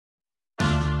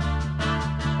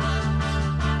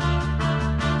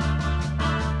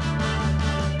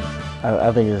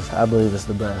I believe it's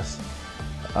the best.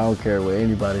 I don't care what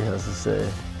anybody has to say.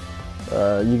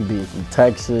 You can be from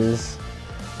Texas,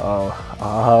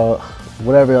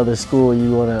 whatever other school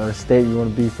you want to or state you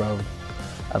want to be from.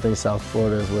 I think South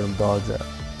Florida is where them dogs at.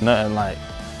 Nothing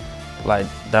like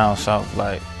down south.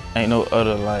 Like ain't no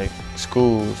other like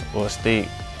schools or state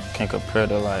can compare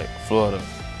to like Florida.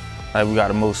 Like we got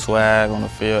the most swag on the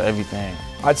field, everything.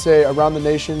 I'd say around the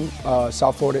nation,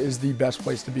 South Florida is the best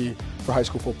place to be for high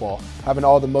school football. Having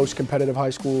all the most competitive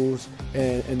high schools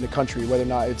in the country, whether or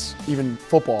not it's even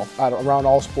football, around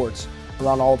all sports,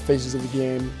 around all phases of the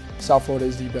game, South Florida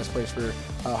is the best place for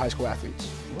high school athletes.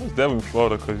 Well, it's definitely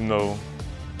Florida because, you know,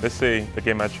 let's say the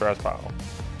game at Trash Pile.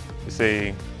 Let's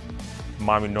say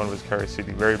Miami North vs. Carey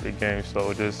City, very big game,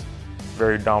 so just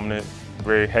very dominant,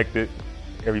 very hectic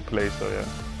every play, so yeah.